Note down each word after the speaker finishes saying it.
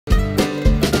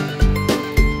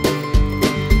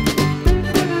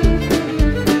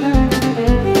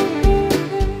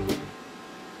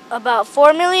About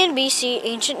 4 million BC,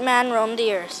 ancient man roamed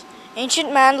the earth.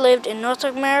 Ancient man lived in North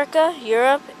America,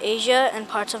 Europe, Asia, and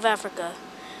parts of Africa.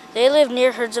 They lived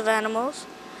near herds of animals.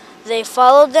 They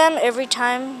followed them every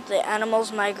time the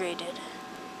animals migrated.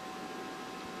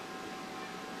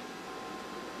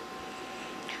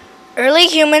 Early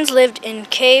humans lived in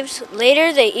caves.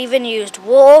 Later, they even used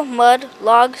wool, mud,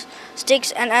 logs,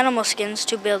 sticks, and animal skins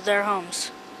to build their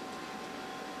homes.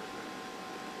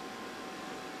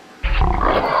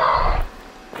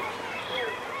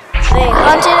 They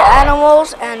hunted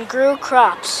animals and grew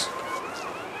crops.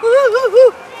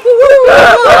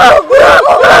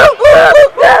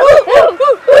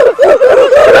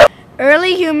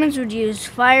 Early humans would use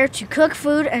fire to cook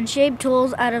food and shape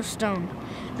tools out of stone.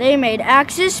 They made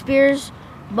axes, spears,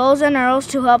 bows, and arrows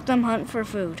to help them hunt for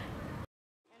food.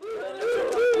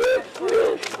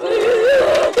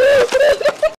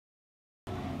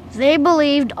 They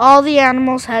believed all the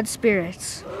animals had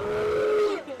spirits.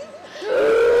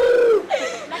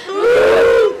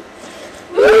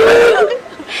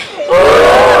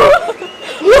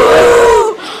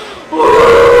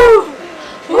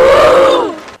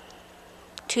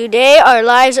 Today, our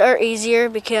lives are easier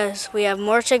because we have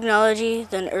more technology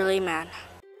than early man.